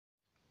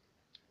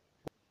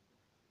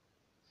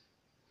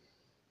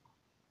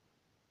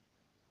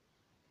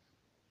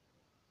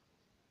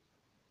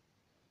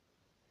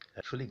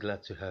I'm truly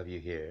glad to have you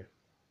here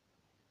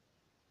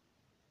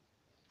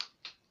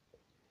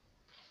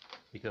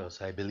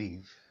because I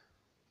believe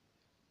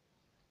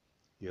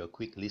you're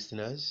quick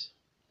listeners,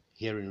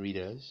 hearing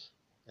readers,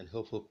 and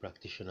hopeful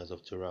practitioners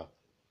of Torah,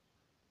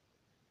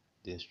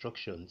 the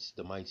instructions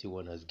the Mighty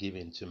One has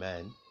given to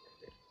man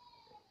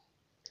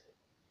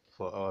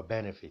for our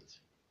benefit.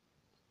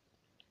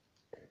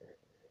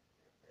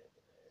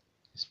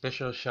 A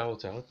special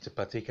shout out to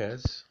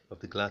partakers of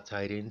the glad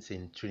tidings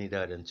in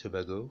Trinidad and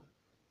Tobago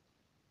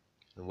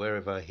and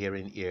wherever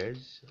hearing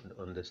ears and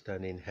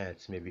understanding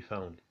hearts may be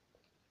found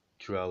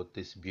throughout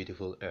this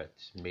beautiful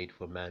earth made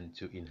for man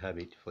to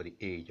inhabit for the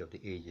age of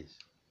the ages.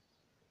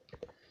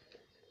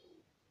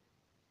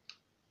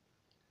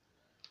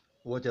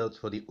 Watch out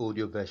for the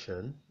audio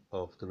version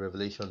of the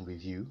Revelation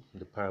Review,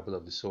 the Parable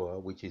of the Sower,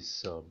 which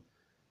is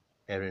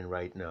airing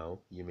right now.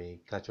 You may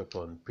catch up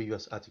on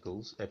previous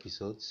articles,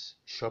 episodes,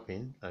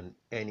 shopping, and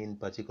earning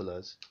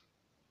particulars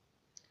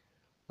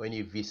when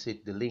you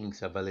visit the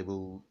links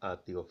available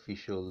at the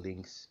official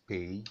links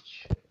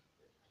page,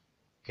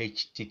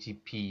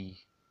 http://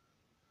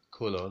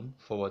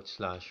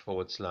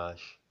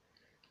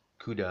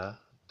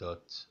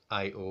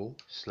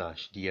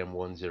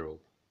 kuda.io/dm10.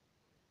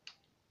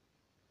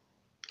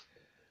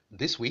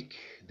 This week,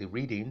 the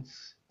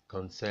readings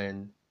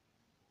concern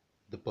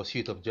the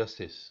pursuit of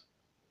justice.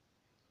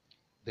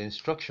 The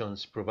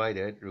instructions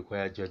provided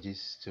require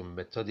judges to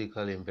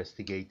methodically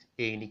investigate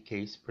any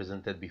case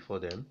presented before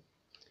them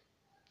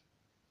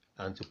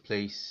and to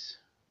place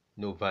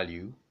no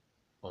value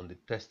on the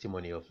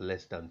testimony of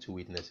less than two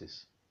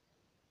witnesses.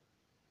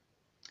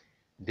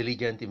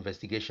 Diligent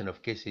investigation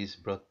of cases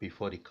brought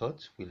before the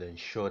court will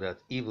ensure that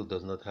evil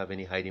does not have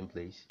any hiding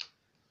place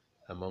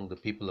among the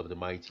people of the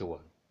Mighty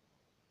One.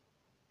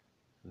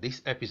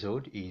 This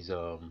episode is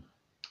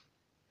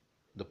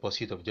the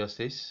pursuit of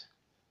justice,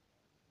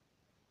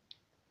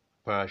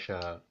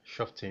 Parasha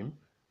Shoftim,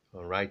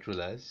 or right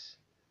rulers,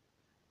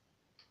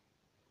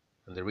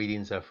 and the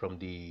readings are from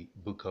the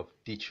book of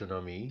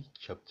Deuteronomy,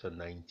 chapter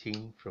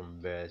 19, from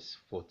verse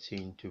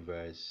 14 to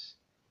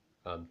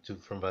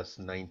from verse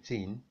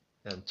 19,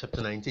 and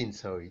chapter 19,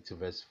 sorry, to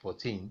verse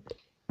 14,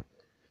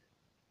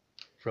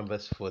 from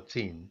verse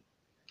 14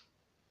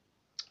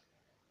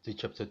 to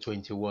chapter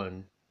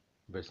 21,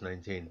 verse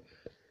 19.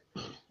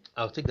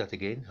 I'll take that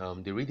again.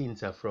 The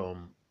readings are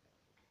from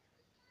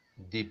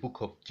the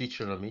book of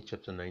Deuteronomy,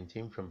 chapter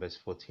 19, from verse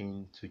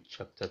 14 to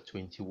chapter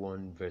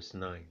 21, verse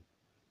 9.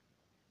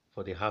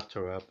 For the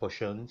Haftarah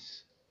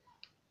portions,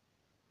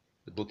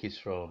 the book is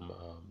from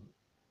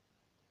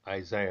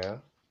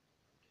Isaiah,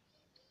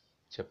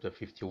 chapter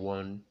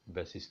 51,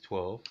 verses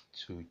 12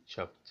 to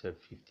chapter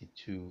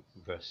 52,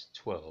 verse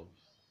 12.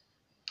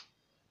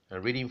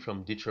 And reading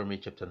from Deuteronomy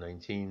chapter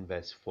 19,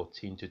 verse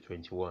 14 to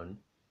 21,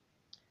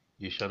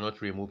 you shall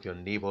not remove your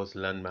neighbor's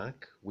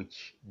landmark,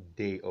 which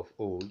they of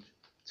old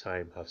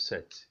time have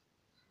set,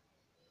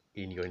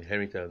 in your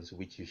inheritance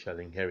which you shall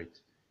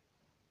inherit.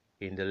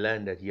 In the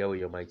land that Yahweh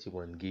your mighty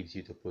one gives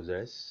you to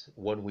possess,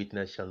 one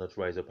witness shall not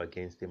rise up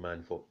against a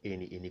man for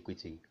any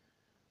iniquity,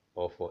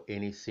 or for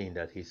any sin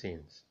that he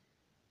sins.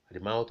 At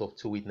the mouth of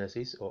two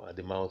witnesses, or at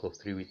the mouth of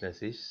three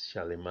witnesses,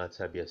 shall a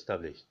matter be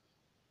established.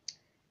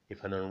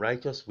 If an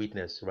unrighteous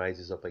witness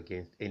rises up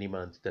against any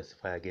man to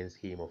testify against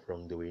him of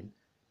wrongdoing,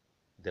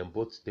 then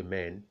both the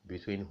men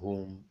between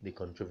whom the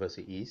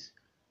controversy is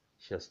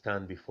shall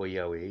stand before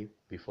Yahweh,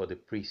 before the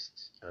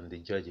priests and the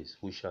judges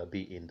who shall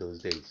be in those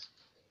days.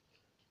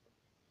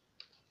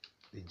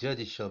 The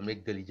judges shall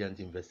make diligent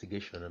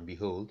investigation, and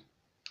behold,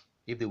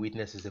 if the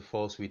witness is a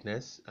false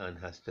witness and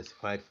has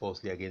testified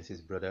falsely against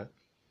his brother,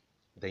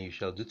 then you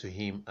shall do to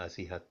him as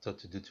he had thought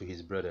to do to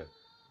his brother.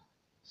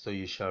 So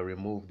you shall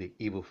remove the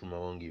evil from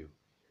among you.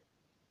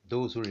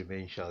 Those who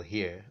remain shall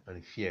hear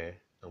and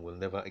fear, and will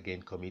never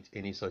again commit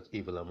any such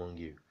evil among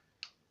you.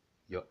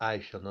 Your eye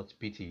shall not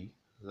pity,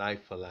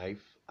 life for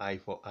life, eye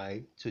for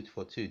eye, tooth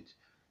for tooth,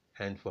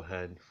 hand for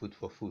hand, foot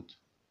for foot.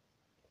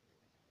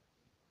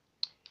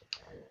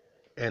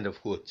 End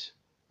of quote.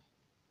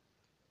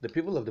 The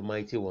people of the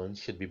Mighty One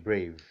should be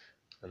brave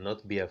and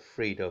not be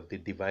afraid of the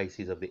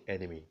devices of the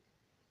enemy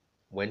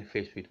when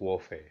faced with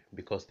warfare,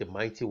 because the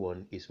Mighty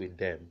One is with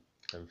them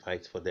and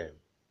fights for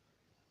them.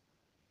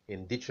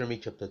 In Deuteronomy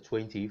chapter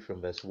 20, from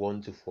verse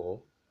 1 to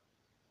 4,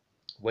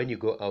 when you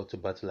go out to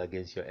battle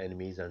against your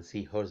enemies and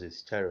see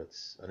horses,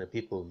 chariots, and a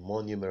people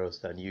more numerous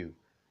than you,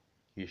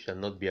 you shall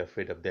not be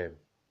afraid of them.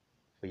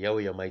 For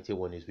Yahweh your mighty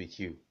one is with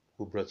you,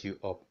 who brought you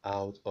up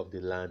out of the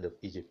land of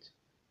Egypt.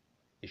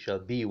 It shall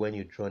be when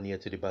you draw near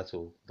to the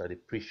battle, that the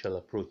priest shall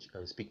approach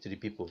and speak to the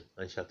people,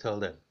 and shall tell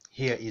them,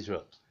 Hear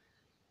Israel,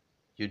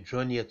 you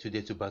draw near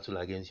today to battle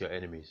against your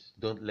enemies.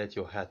 Don't let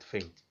your heart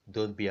faint.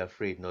 Don't be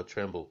afraid nor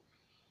tremble.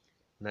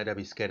 Neither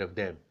be scared of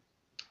them.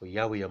 For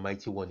Yahweh your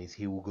mighty one is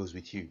he who goes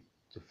with you,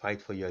 to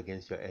fight for you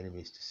against your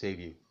enemies, to save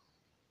you.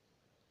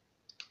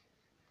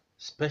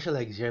 Special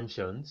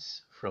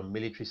exemptions from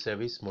military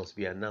service must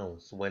be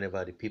announced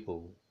whenever the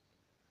people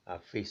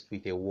are faced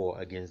with a war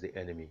against the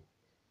enemy,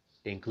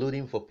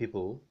 including for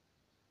people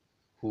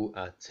who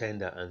are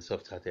tender and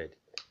soft-hearted.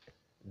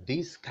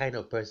 These kind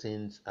of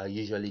persons are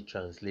usually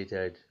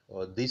translated,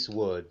 or this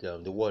word,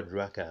 the word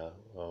raka,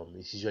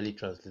 is usually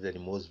translated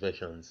in most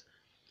versions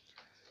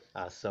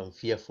as some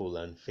fearful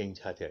and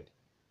faint-hearted,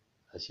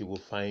 as you will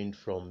find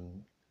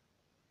from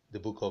the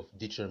book of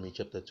Deuteronomy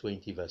chapter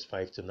 20 verse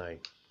 5 to 9.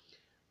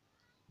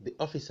 The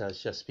officers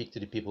shall speak to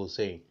the people,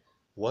 saying,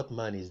 what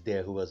man is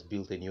there who has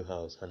built a new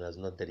house and has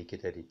not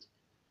dedicated it?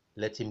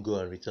 Let him go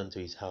and return to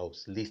his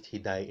house, lest he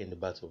die in the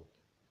battle,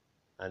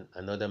 and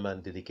another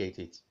man dedicate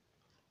it.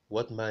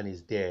 What man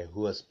is there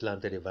who has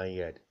planted a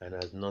vineyard and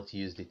has not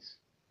used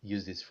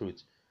its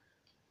fruit?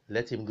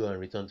 Let him go and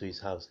return to his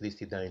house, lest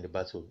he die in the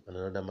battle, and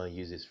another man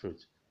use its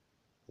fruit.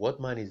 What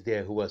man is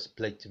there who has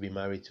pledged to be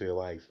married to a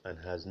wife and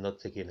has not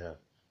taken her?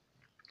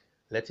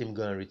 Let him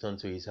go and return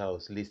to his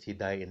house, lest he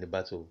die in the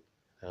battle,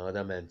 and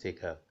another man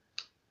take her.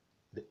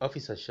 The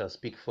officers shall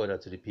speak further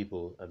to the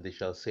people, and they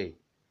shall say,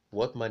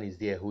 what man is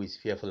there who is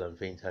fearful and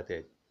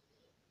faint-hearted?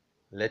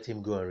 Let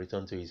him go and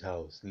return to his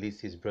house,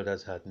 lest his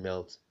brother's heart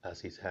melt as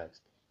his heart.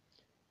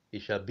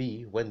 It shall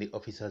be, when the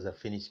officers have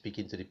finished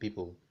speaking to the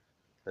people,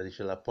 that they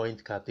shall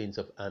appoint captains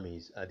of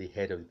armies at the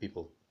head of the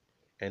people.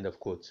 End of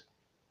quote.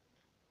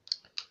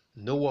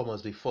 No war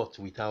must be fought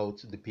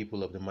without the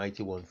people of the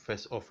Mighty One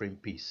first offering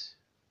peace,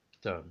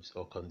 terms,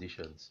 or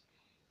conditions.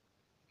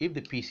 If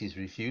the peace is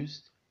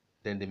refused,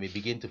 then they may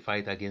begin to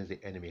fight against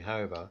the enemy.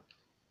 However,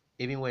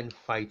 even when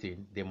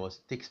fighting, they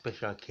must take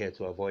special care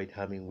to avoid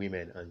harming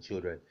women and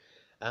children.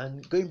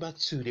 And going back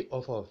to the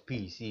offer of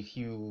peace, if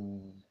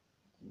you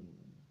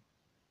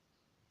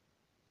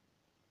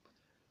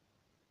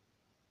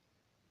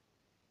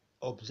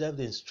observe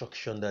the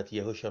instruction that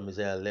Yahushua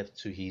Messiah left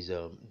to his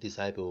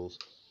disciples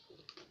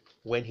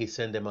when he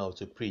sent them out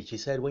to preach, he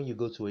said, when you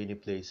go to any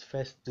place,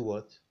 first do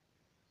what?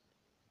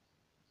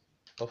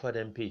 Offer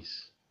them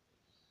peace.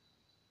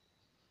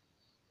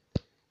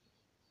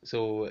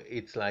 So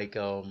it's like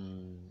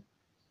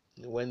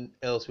when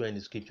elsewhere in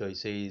the scripture it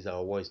says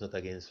our war is not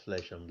against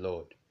flesh and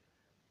blood.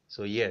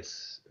 So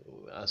yes,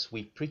 as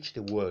we preach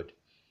the word,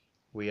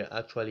 we are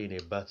actually in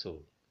a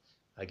battle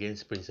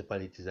against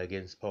principalities,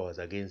 against powers,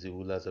 against the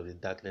rulers of the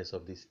darkness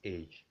of this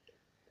age.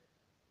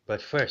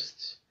 But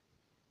first,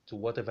 to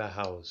whatever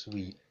house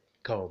we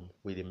come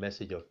with a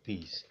message of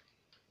peace,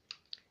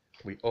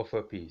 we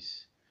offer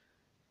peace.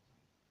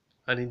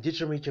 And in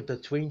Deuteronomy chapter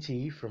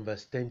 20, from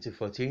verse 10 to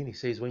 14, it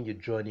says, when you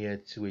draw near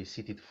to a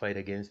city to fight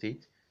against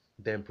it,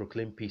 then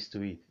proclaim peace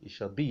to it. It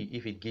shall be,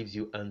 if it gives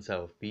you answer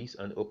of peace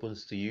and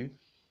opens to you,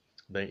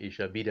 then it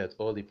shall be that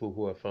all the people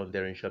who are found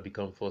therein shall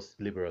become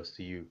forced laborers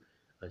to you,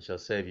 and shall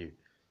serve you.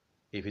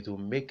 If it will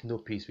make no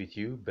peace with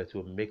you, but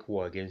will make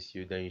war against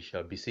you, then you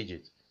shall besiege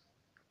it.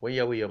 When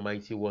Yahweh your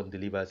mighty one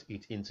delivers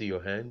it into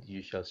your hand,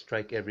 you shall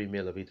strike every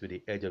male of it with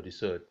the edge of the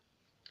sword.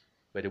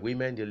 But the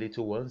women, the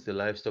little ones, the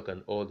livestock,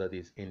 and all that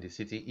is in the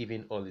city,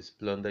 even all its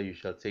plunder, you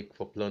shall take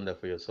for plunder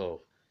for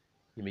yourself.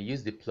 You may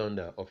use the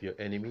plunder of your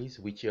enemies,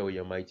 which Yahweh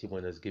your mighty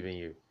one has given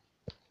you.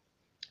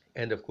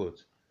 End of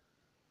quote.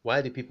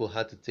 While the people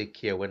had to take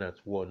care when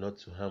at war not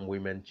to harm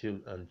women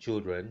and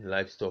children,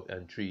 livestock,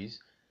 and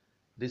trees,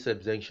 this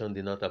exemption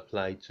did not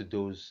apply to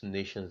those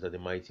nations that the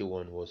Mighty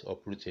One was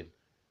uprooting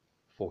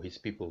for his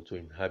people to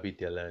inhabit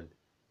their land,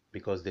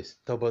 because they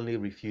stubbornly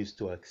refused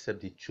to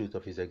accept the truth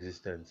of his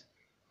existence,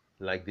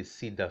 like the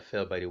seed that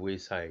fell by the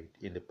wayside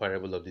in the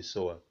parable of the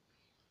sower.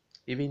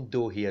 Even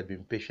though he had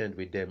been patient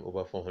with them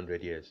over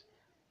 400 years,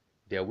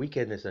 their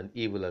wickedness and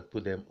evil had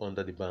put them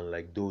under the ban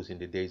like those in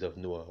the days of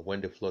Noah,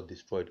 when the flood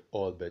destroyed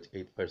all but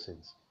 8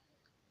 persons.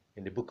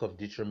 In the book of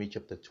Deuteronomy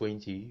chapter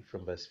 20,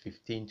 from verse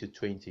 15 to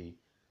 20,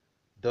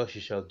 thus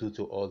you shall do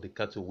to all the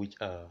cattle which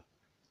are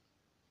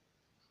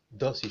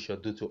Thus you shall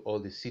do to all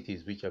the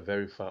cities which are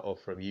very far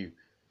off from you,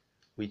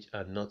 which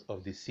are not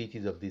of the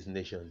cities of these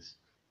nations,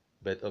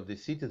 but of the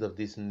cities of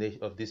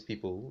these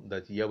people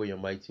that Yahweh your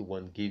mighty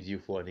one gives you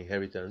for an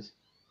inheritance.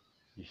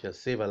 You shall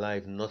save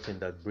alive nothing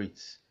that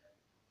breathes,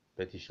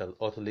 but you shall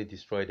utterly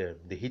destroy them,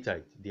 the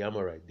Hittite, the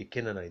Amorite, the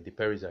Canaanite, the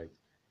Perizzite,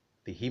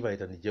 the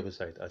Hivite, and the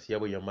Jebusite, as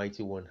Yahweh your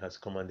mighty one has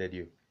commanded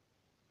you,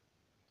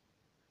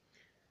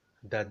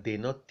 that they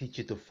not teach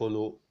you to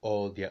follow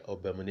all their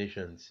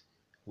abominations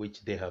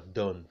which they have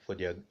done for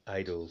their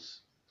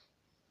idols.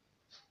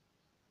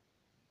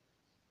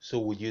 So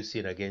would you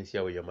sin against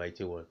Yahweh your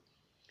mighty one,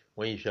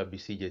 when you shall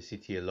besiege a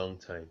city a long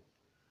time,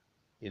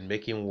 in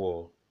making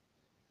war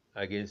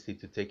against it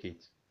to take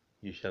it.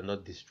 You shall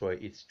not destroy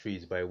its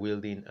trees by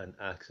wielding an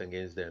axe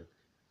against them,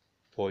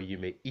 for you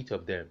may eat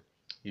of them.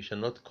 You shall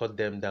not cut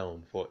them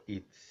down, for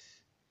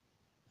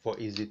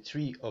is the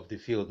tree of the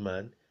field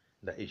man,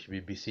 that it should be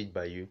besieged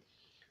by you.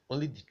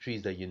 Only the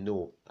trees that you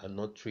know are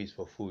not trees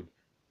for food,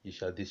 you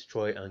shall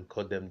destroy and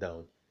cut them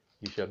down.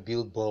 You shall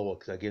build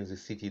bulwarks against the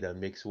city that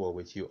makes war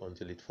with you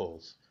until it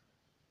falls.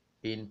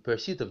 In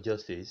pursuit of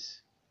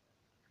justice,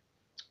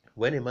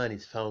 when a man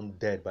is found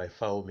dead by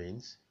foul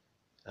means,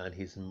 and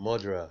his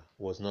murderer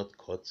was not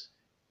caught,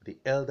 the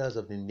elders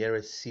of the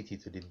nearest city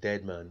to the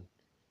dead man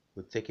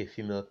would take a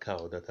female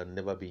cow that had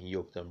never been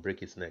yoked and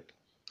break its neck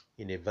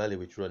in a valley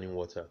with running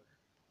water,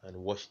 and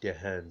wash their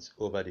hands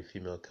over the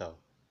female cow.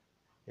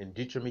 In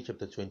Deuteronomy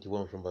chapter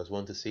 21 from verse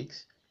 1 to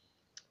 6,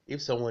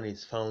 if someone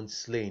is found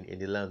slain in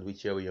the land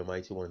which Yahweh your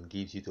mighty one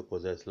gives you to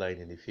possess lying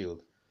in the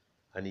field,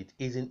 and it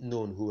isn't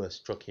known who has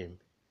struck him,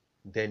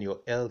 then your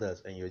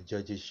elders and your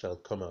judges shall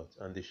come out,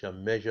 and they shall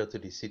measure to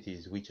the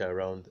cities which are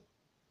round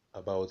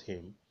about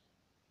him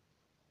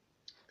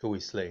who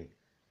is slain.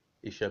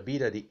 It shall be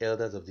that the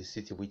elders of the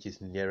city which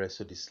is nearest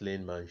to the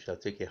slain man shall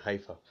take a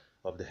heifer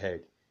of the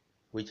head,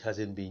 which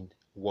hasn't been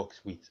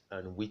worked with,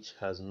 and which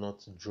has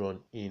not drawn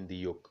in the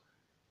yoke.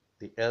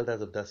 The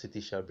elders of that city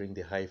shall bring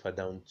the heifer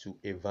down to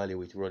a valley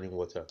with running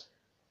water,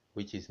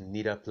 which is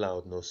neither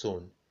plowed nor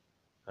sown,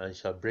 and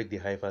shall break the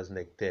heifer's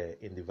neck there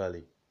in the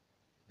valley.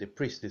 The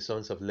priests, the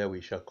sons of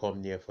Levi, shall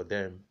come near, for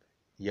them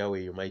Yahweh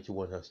your mighty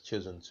one has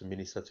chosen to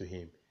minister to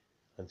him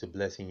and to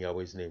bless in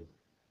Yahweh's name.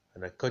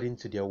 And according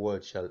to their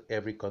word shall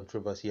every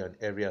controversy and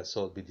every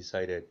assault be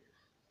decided.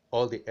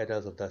 All the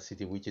elders of that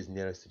city which is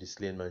nearest to the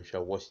slain man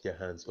shall wash their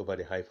hands over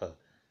the heifer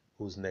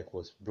whose neck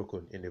was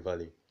broken in the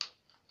valley.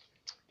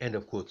 End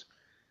of quote.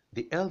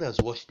 The elders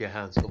washed their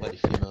hands over the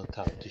female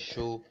cow to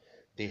show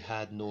they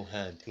had no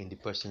hand in the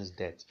person's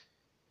death,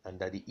 and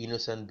that the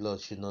innocent blood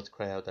should not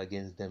cry out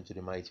against them to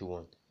the mighty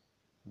one.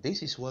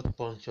 This is what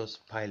Pontius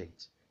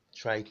Pilate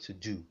tried to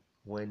do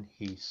when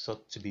he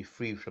sought to be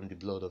free from the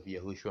blood of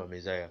Yahushua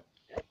Messiah.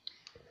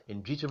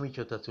 In Deuteronomy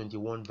chapter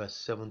 21 verse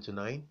 7 to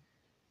 9,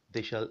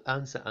 they shall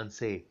answer and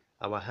say,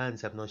 our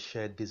hands have not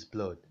shed this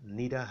blood,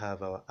 neither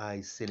have our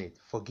eyes seen it.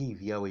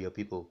 Forgive Yahweh your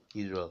people,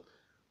 Israel,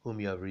 whom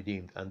you have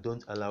redeemed, and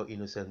don't allow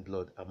innocent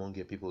blood among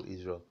your people,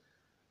 Israel.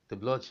 The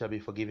blood shall be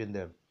forgiven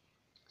them,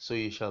 so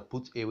you shall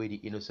put away the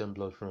innocent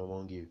blood from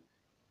among you,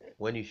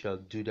 when you shall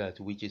do that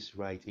which is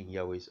right in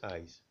Yahweh's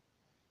eyes.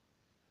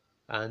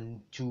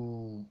 And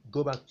to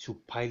go back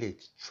to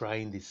Pilate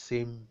trying the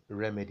same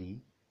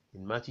remedy,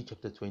 in Matthew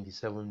chapter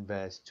 27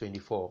 verse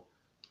 24,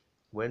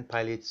 when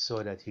Pilate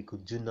saw that he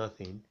could do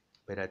nothing,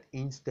 but that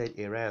instead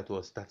a riot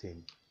was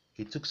starting,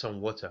 he took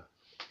some water,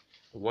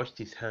 washed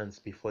his hands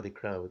before the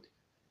crowd,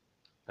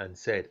 and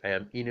said, I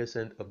am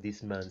innocent of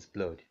this man's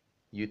blood.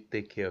 You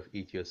take care of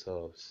it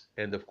yourselves.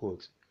 End of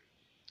quote.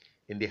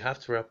 In the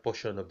Haftarah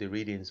portion of the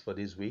readings for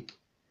this week,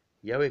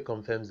 Yahweh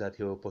confirms that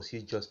he will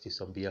pursue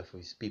justice on behalf of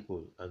his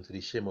people, and to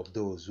the shame of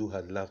those who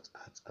had laughed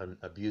at and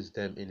abused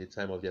them in the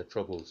time of their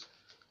troubles.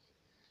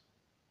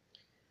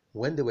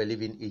 When they were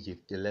leaving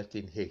Egypt, they left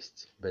in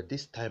haste, but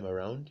this time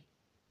around,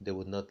 they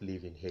would not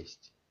leave in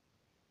haste.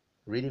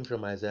 Reading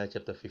from Isaiah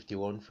chapter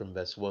 51 from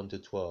verse 1 to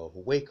 12.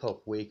 Wake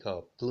up,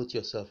 clothe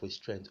yourself with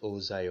strength, O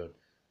Zion.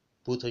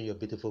 Put on your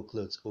beautiful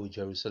clothes, O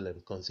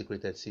Jerusalem,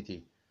 consecrated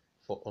city,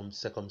 for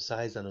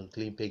uncircumcised and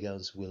unclean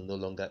pagans will no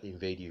longer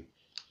invade you.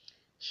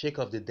 Shake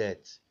off the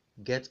debt.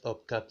 Get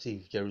up,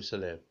 captive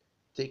Jerusalem.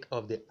 Take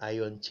off the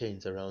iron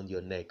chains around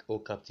your neck, O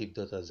captive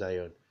daughter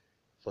Zion.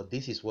 For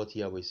this is what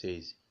Yahweh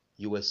says,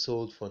 you were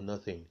sold for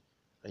nothing,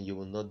 and you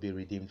will not be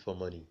redeemed for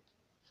money.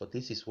 For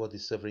this is what the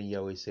sovereign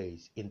Yahweh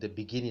says, in the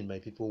beginning my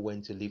people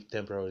went to live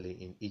temporarily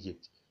in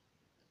Egypt.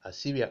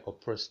 Assyria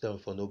oppressed them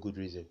for no good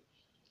reason.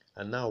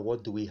 And now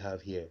what do we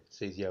have here,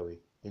 says Yahweh?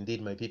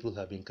 Indeed my people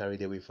have been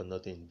carried away for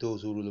nothing,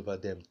 those who rule over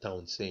them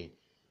taunt, saying,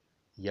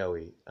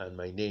 Yahweh, and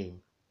my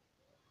name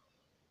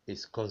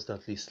is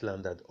constantly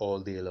slandered all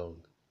day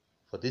long.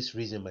 For this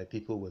reason my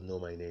people will know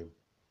my name.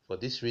 For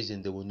this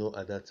reason they will know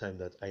at that time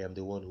that I am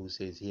the one who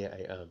says, here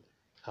I am.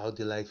 How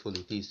delightful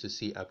it is to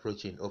see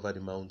approaching over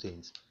the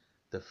mountains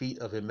the feet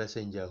of a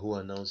messenger who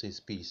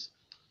announces peace,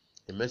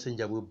 a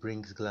messenger who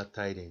brings glad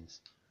tidings,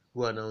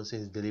 who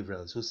announces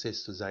deliverance, who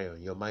says to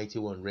Zion, your mighty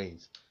one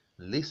reigns.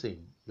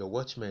 Listen, your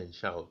watchmen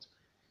shout.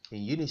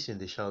 In unison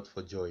they shout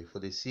for joy, for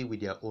they see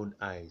with their own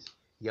eyes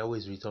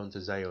Yahweh's return to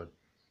Zion.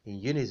 In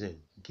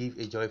unison, give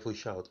a joyful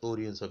shout,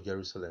 audience of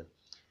Jerusalem.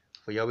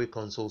 For Yahweh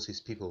consoles his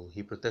people,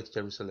 he protects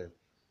Jerusalem.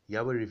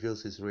 Yahweh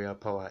reveals his royal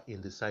power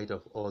in the sight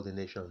of all the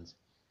nations.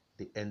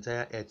 The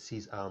entire earth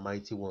sees our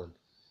mighty one.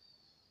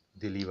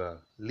 Deliver.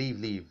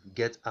 Leave.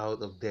 Get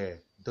out of there.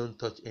 Don't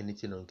touch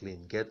anything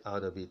unclean. Get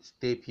out of it.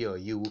 Stay pure,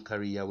 you who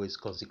carry Yahweh's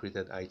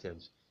consecrated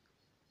items.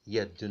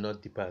 Yet do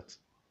not depart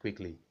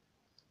quickly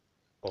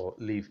or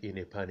live in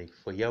a panic,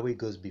 for Yahweh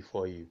goes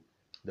before you.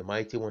 The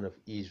mighty one of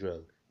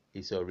Israel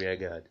is your rear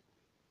guard.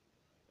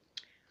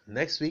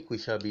 Next week we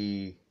shall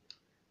be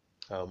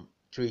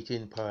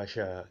treating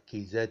Parasha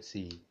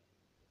Kizetzi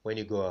when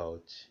you go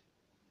out.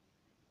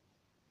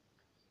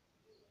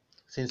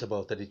 Since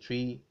about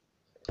 33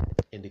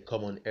 in the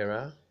Common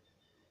Era,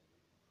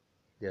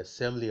 the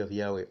Assembly of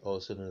Yahweh,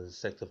 also known as the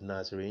sect of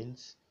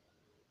Nazarenes,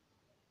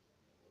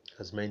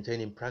 has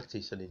maintained in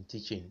practice and in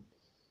teaching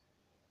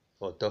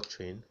or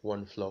doctrine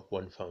one flock,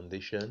 one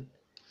foundation,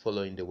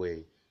 following the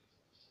way.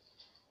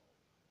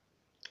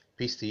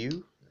 Peace to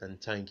you, and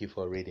thank you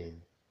for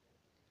reading.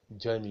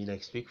 Join me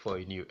next week for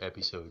a new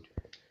episode.